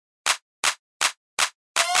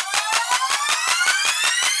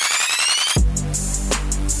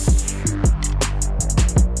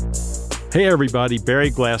Hey everybody, Barry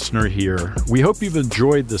Glassner here. We hope you've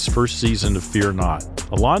enjoyed this first season of Fear Not.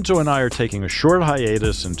 Alonzo and I are taking a short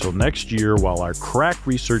hiatus until next year while our crack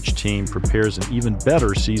research team prepares an even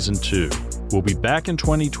better season 2. We'll be back in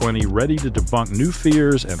 2020 ready to debunk new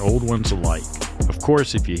fears and old ones alike. Of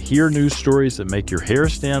course, if you hear news stories that make your hair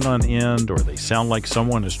stand on end or they sound like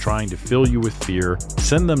someone is trying to fill you with fear,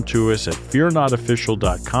 send them to us at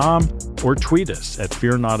fearnotofficial.com or tweet us at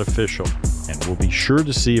fearnotofficial, and we'll be sure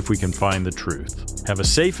to see if we can find the truth. Have a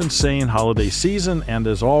safe and sane holiday season, and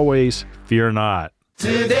as always, fear not.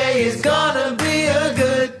 Today is gonna be a good